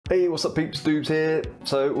Hey, what's up peeps, Doobs here.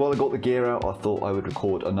 So while I got the gear out, I thought I would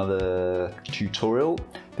record another tutorial.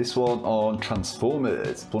 This one on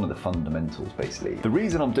transformers, one of the fundamentals basically. The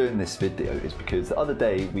reason I'm doing this video is because the other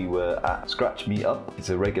day we were at Scratch Meetup. It's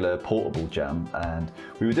a regular portable jam, and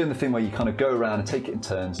we were doing the thing where you kind of go around and take it in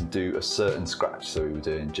turns and do a certain scratch. So we were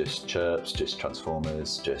doing just chirps, just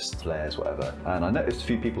transformers, just flares, whatever. And I noticed a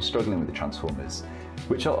few people struggling with the transformers,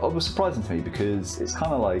 which was surprising to me because it's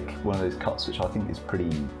kind of like one of those cuts which I think is pretty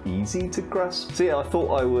easy to grasp. So yeah, I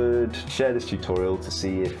thought I would share this tutorial to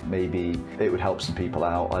see if maybe it would help some people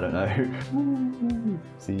out. I don't know.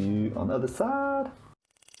 See you on the other side.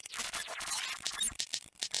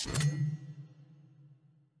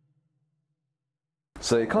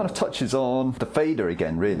 So it kind of touches on the fader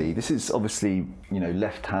again, really. This is obviously, you know,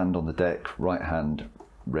 left hand on the deck, right hand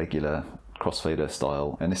regular crossfader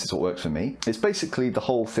style, and this is what works for me. It's basically the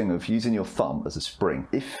whole thing of using your thumb as a spring.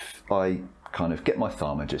 If I kind of get my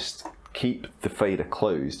thumb and just keep the fader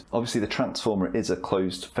closed, obviously the transformer is a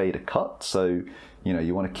closed fader cut, so you know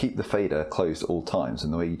you want to keep the fader closed at all times,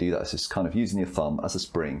 and the way you do that is just kind of using your thumb as a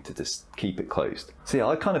spring to just keep it closed. So yeah,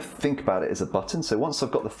 I kind of think about it as a button, so once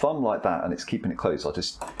I've got the thumb like that and it's keeping it closed, I'll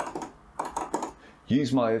just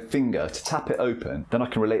use my finger to tap it open. Then I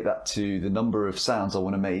can relate that to the number of sounds I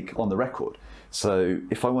want to make on the record. So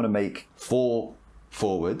if I want to make 4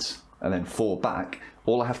 forwards and then 4 back,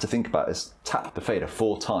 all I have to think about is tap the fader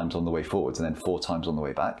 4 times on the way forwards and then 4 times on the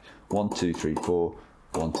way back. 1, 2, 3, 4,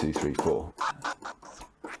 1, 2, 3, 4.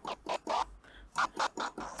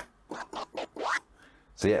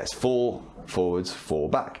 So yeah, it's 4 forwards, 4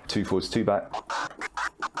 back, 2 forwards, 2 back.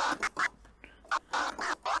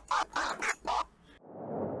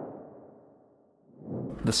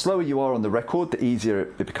 The slower you are on the record, the easier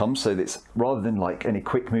it becomes, so that rather than like any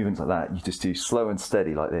quick movements like that, you just do slow and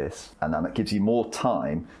steady like this, and then that gives you more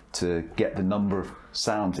time to get the number of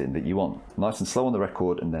sounds in that you want. Nice and slow on the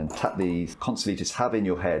record, and then tap these, constantly just have in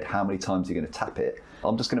your head how many times you're going to tap it.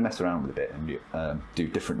 I'm just going to mess around with a bit and do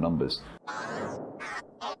different numbers.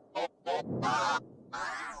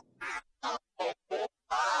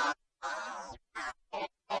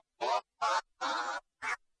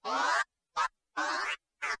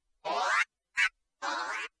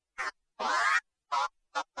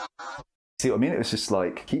 See what I mean? It was just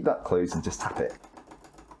like, keep that closed and just tap it.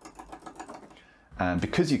 And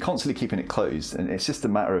because you're constantly keeping it closed, and it's just a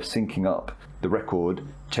matter of syncing up the record,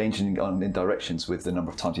 changing in directions with the number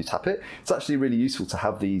of times you tap it, it's actually really useful to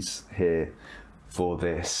have these here for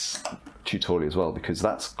this tutorial as well, because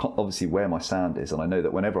that's obviously where my sound is, and I know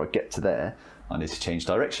that whenever I get to there, I need to change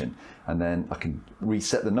direction, and then I can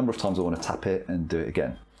reset the number of times I want to tap it and do it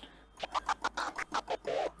again.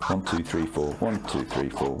 1, 2, 3, 4, 1, 2, 3,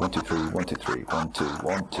 4, 1, 2, 3, 1, 2, 3, 1, 2,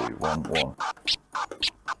 1, 2, 1, 1.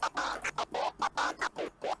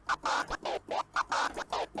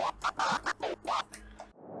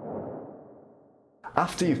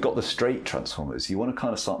 After you've got the straight transformers, you want to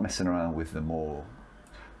kind of start messing around with the more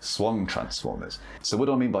swung transformers. So what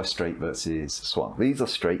do I mean by straight versus swung? These are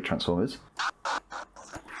straight transformers,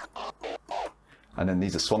 and then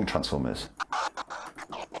these are swung transformers.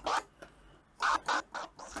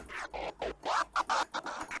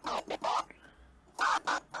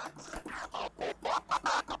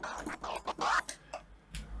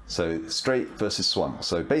 So straight versus swung.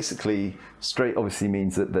 So basically, straight obviously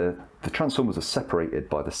means that the transformers are separated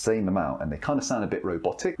by the same amount, and they kind of sound a bit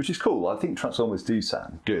robotic, which is cool. I think transformers do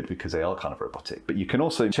sound good because they are kind of robotic. But you can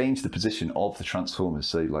also change the position of the transformers,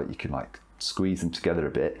 so like you can like squeeze them together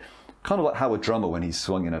a bit. Kind of like how a drummer, when he's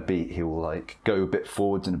swinging a beat, he will like go a bit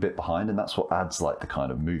forwards and a bit behind, and that's what adds like the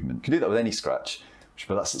kind of movement. You can do that with any scratch,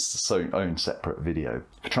 but that's its own separate video.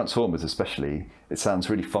 For transformers especially, it sounds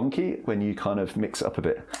really funky when you kind of mix it up a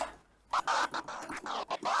bit.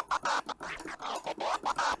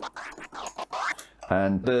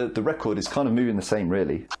 And the record is kind of moving the same,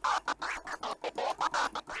 really.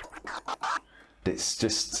 It's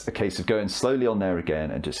just a case of going slowly on there again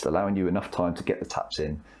and just allowing you enough time to get the taps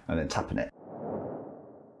in and then tapping it.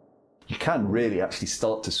 You can really actually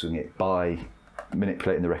start to swing it by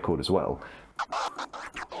manipulating the record as well.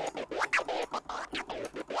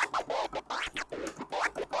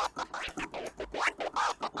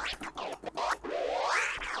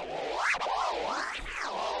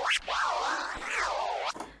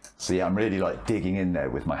 So yeah, I'm really like digging in there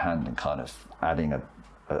with my hand and kind of adding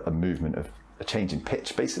a movement of a change in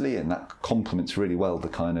pitch basically, and that complements really well the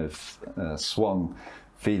kind of swung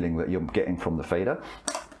feeling that you're getting from the fader.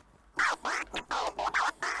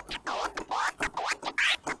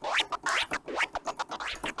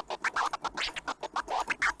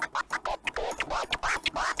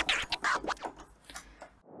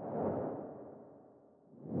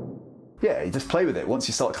 yeah, you just play with it. Once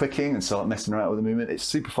you start clicking and start messing around with the movement, it's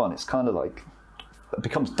super fun. It's kind of like, it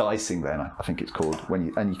becomes dicing then, I think it's called,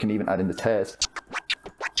 and you can even add in the tears.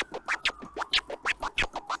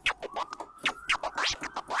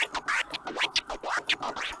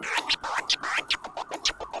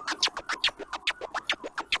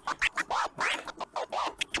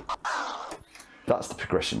 That's the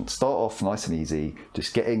progression. Start off nice and easy,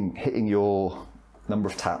 just hitting your number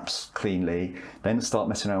of taps cleanly, then start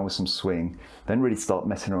messing around with some swing, then really start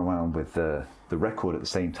messing around with the record at the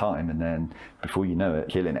same time, and then before you know it,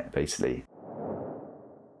 killing it basically.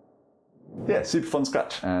 Yeah, super fun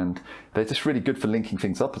scratch, and they're just really good for linking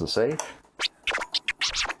things up, as I say.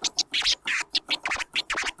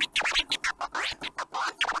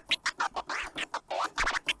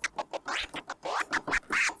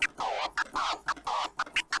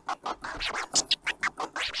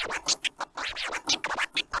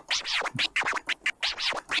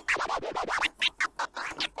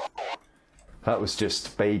 That was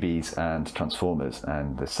just babies and transformers,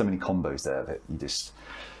 and there's so many combos there that you just,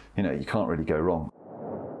 you know, you can't really go wrong.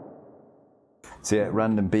 So yeah,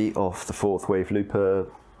 random beat off the Fourth Wave Looper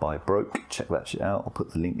by Broke. Check that shit out. I'll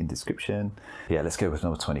put the link in the description. Yeah, let's go with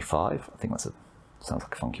number 25. I think sounds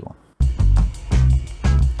like a funky one.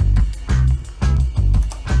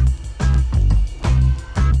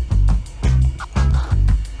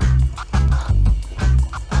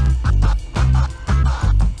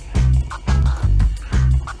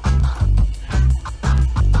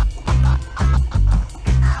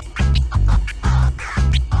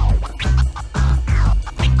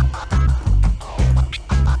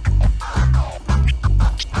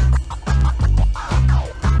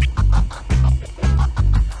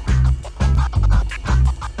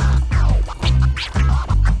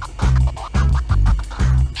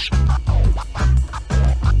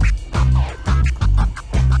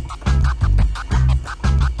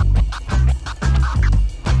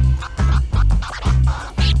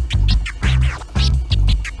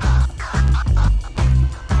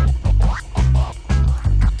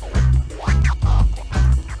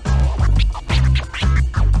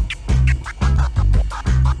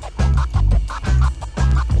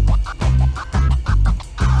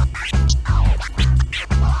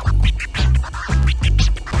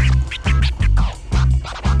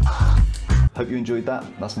 Hope you enjoyed that.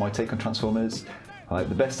 That's my take on Transformers.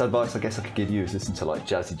 The best advice I guess I could give you is listen to like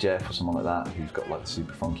Jazzy Jeff or someone like that who's got like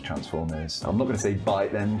super funky Transformers. I'm not going to say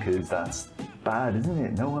bite them because that's bad, isn't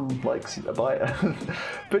it? No one likes a biter.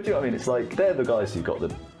 But you know what I mean? It's like they're the guys who've got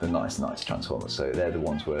the nice Transformers, so they're the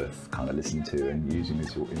ones worth kind of listening to and using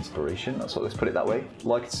as your inspiration. That's what, let's put it that way.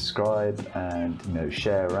 Like and subscribe, and you know,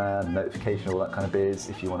 share around, notification, all that kind of biz.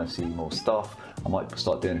 If you want to see more stuff, I might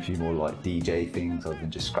start doing a few more like DJ things other than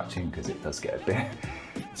just scratching, because it does get a bit,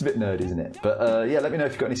 it's a bit nerdy, isn't it? But yeah, let me know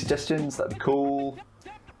if you've got any suggestions. That'd be cool.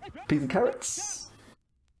 Peas and carrots.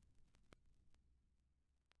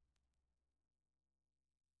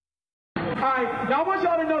 Alright, now I want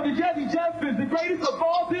y'all to know that Jazzy Jeff is the greatest of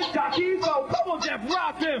all disc jockeys, so come on, Jeff,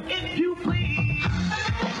 rock him. If you please.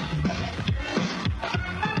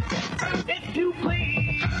 If you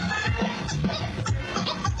please.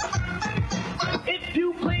 If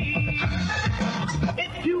you please.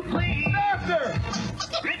 If you please. Faster.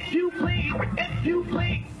 If you please. If you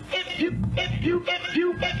please. If you please.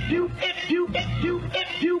 If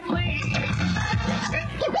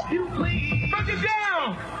you please. Break it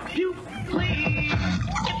down. If you please.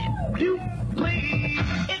 If you please.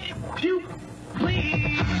 If you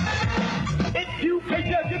please. If you please. Hey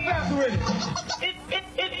Jeff, get faster with it.